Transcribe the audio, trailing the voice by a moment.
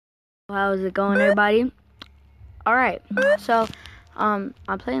How's it going, everybody? Alright, so I'm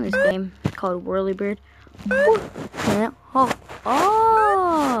playing this game called Whirlybird. Oh,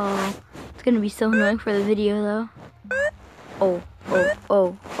 it's gonna be so annoying for the video though. Oh. Wait,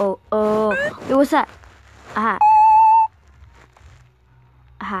 what's that? A hat.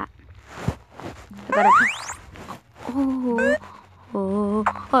 A hat. I got it.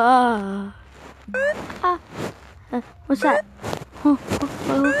 What's that?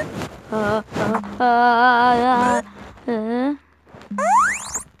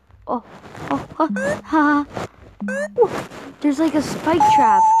 There's like a spike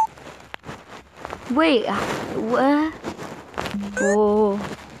trap. Wait, what?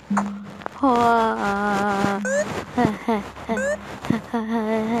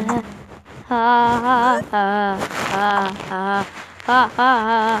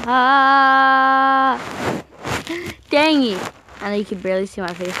 Dang it! I know you can barely see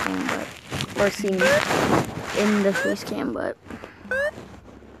my face cam, or see me in the face cam, but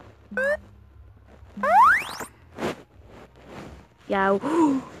yeah.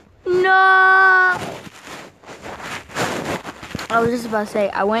 No! I was just about to say,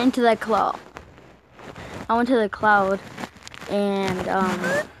 I went into that cloud. I went to the cloud, and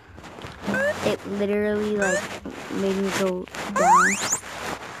it literally like made me go down.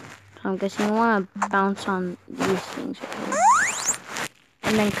 So I'm guessing you want to bounce on these things right here,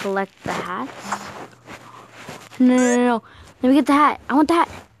 and then collect the hats. No. Let me get the hat. I want the hat.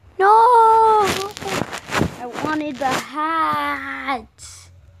 No! I wanted the hat.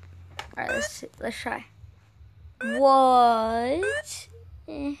 All right, let's try. What?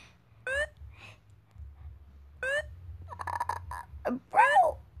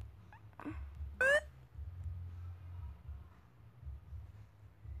 Bro.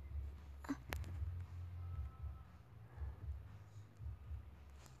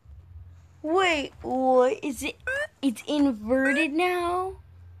 Wait, what is it? It's inverted now?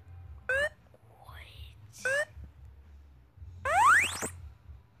 What?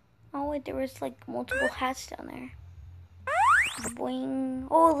 Oh wait, there was like multiple hats down there. Boing.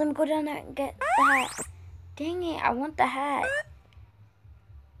 Oh, let me go down there and get the hat. Dang it, I want the hat.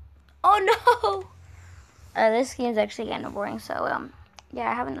 Oh no! This game's actually kind of boring, so yeah,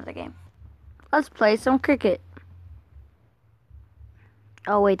 I have another game. Let's play some cricket.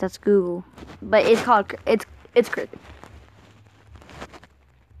 Oh wait, that's Google, but it's called it's cricket.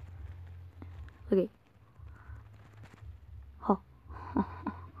 Okay. Oh.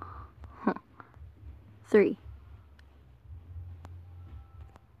 3.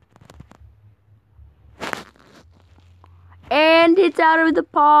 And it's out of the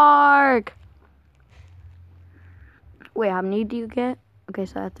park. Wait, how many do you get? Okay,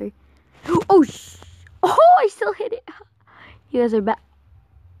 so I have 3. Oh, I still hit it. You guys are back.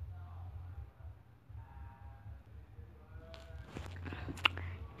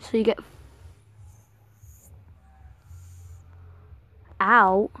 So you get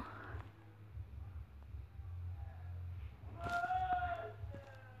out.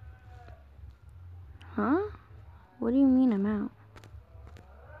 Huh? What do you mean I'm out?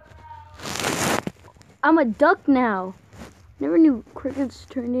 I'm a duck now. Never knew crickets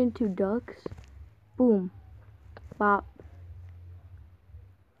turned into ducks. Boom. Bop.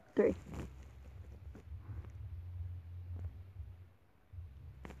 3.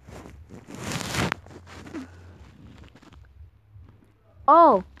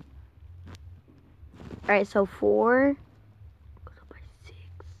 Oh. Alright, so 4 goes up by 6.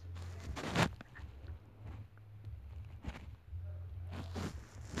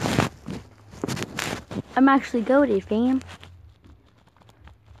 I'm actually goated, fam.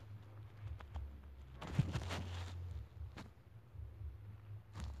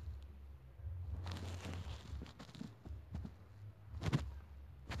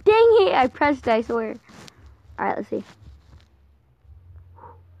 Dang it, I pressed, I swear. Alright, let's see.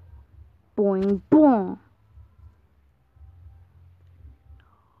 Boing, boing.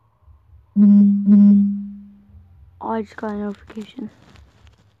 Oh, I just got a notification.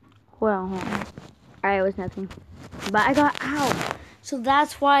 Hold on. Alright, it was nothing. But I got out. So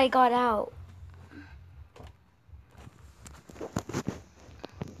that's why I got out.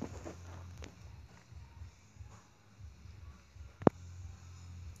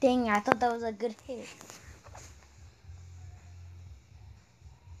 Dang, I thought that was a good hit.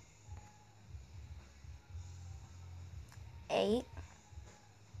 Eight.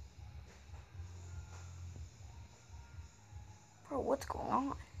 Bro, what's going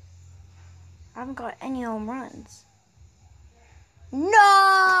on? I haven't got any home runs.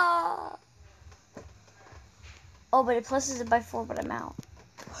 No! Oh, but it pluses it by 4, but I'm out.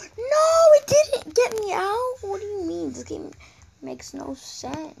 it didn't get me out. What do you mean? This game makes no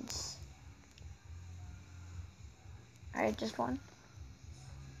sense. Alright, just one.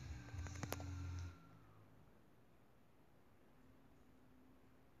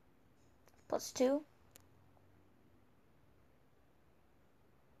 +2.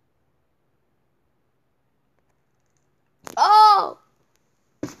 Oh!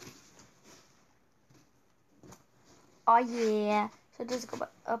 Oh yeah. So it does go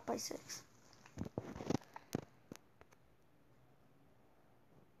up by 6.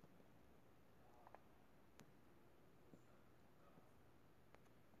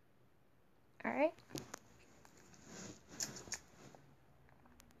 Alright.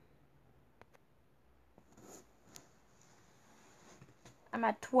 I'm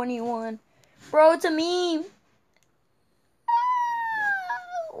at 21. Bro, it's a meme.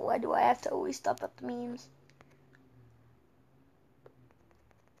 Why do I have to always stop at the memes?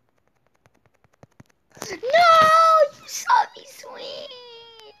 No! You saw me swing!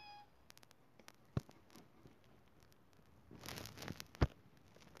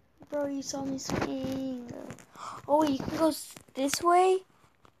 Bro, you saw me swing. Oh, you can go this way?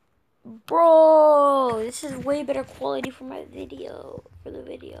 Bro, this is way better quality for my video. For the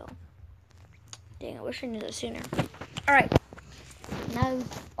video. Dang, I wish I knew that sooner. Alright. Now,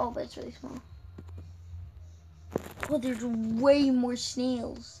 oh, but it's really small. Oh, there's way more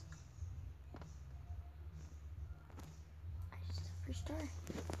snails. I just the first star.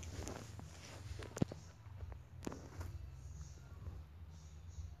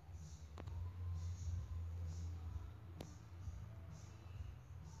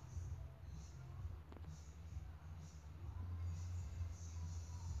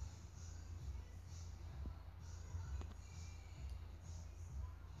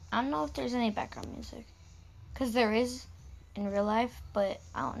 I don't know if there's any background music. Because there is in real life, but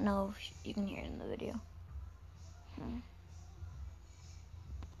I don't know if you can hear it in the video.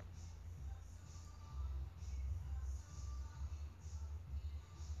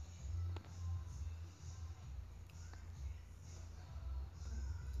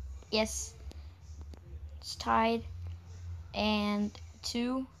 Yes. It's tied. And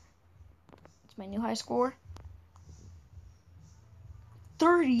 2. It's my new high score.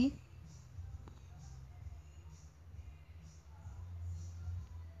 30.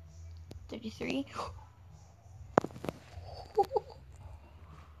 33.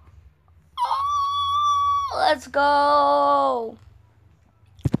 Let's go.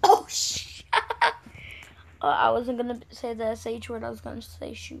 Oh, shit. I wasn't going to say the SH word. I was going to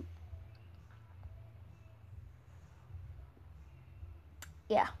say shoot.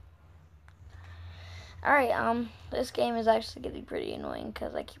 Yeah. Alright, this game is actually getting pretty annoying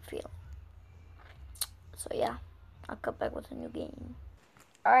because I keep failing. So, yeah. I'll come back with a new game.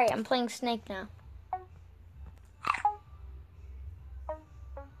 Alright, I'm playing Snake now.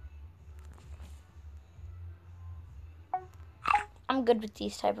 I'm good with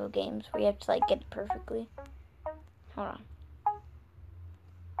these type of games where you have to, like, get it perfectly. Hold on.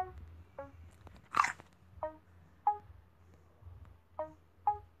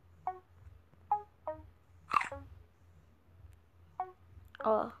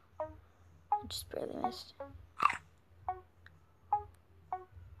 Oh, I just barely missed.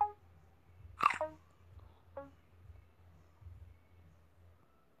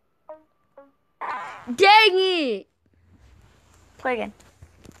 Dang it! Play again.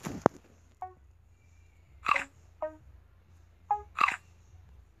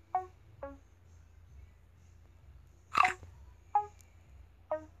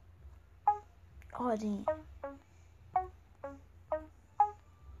 Oh, dang it.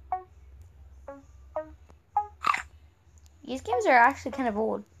 These games are actually kind of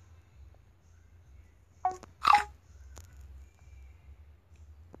old.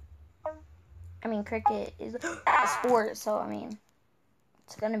 I mean, cricket is a sport, so, I mean,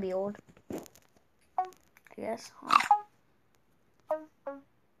 it's gonna be old. I guess.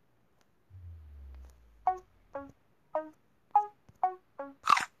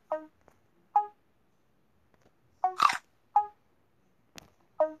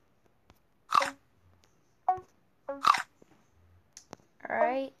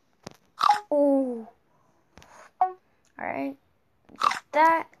 Alright. Oh. Alright. Get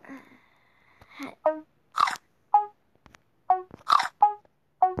that.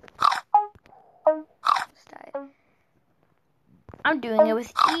 I'm doing it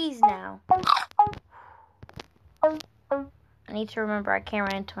with ease now. I need to remember I can't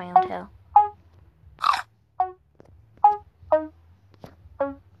run into my own tail.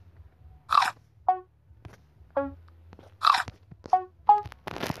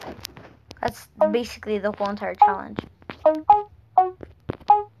 That's basically the whole entire challenge. No!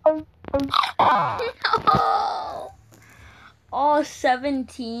 Oh,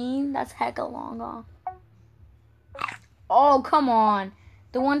 17? That's hecka long off. Oh, come on.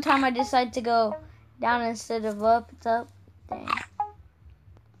 The one time I decided to go down instead of up, it's up. Dang.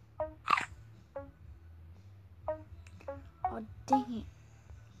 Oh, dang it.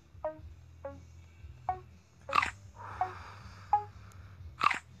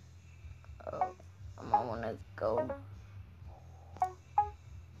 Oh, I might want to go.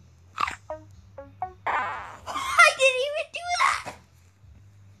 I didn't even do that!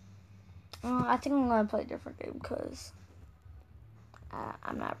 I think I'm going to play a different game because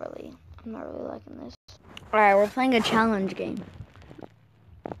I'm not really liking this. Alright, we're playing a challenge game.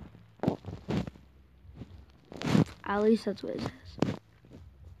 At least that's what it says.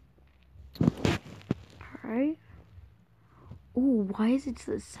 Alright. Ooh, why is it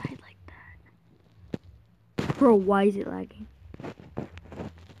to the side like that? Bro, why is it lagging?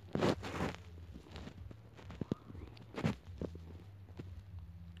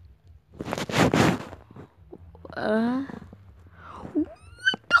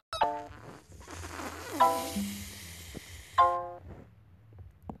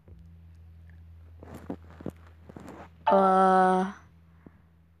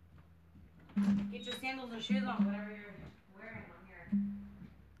 Get your sandals and shoes on, whatever you're wearing on your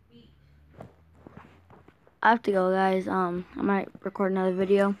feet. I have to go, guys. I might record another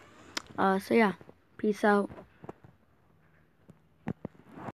video. So yeah, peace out.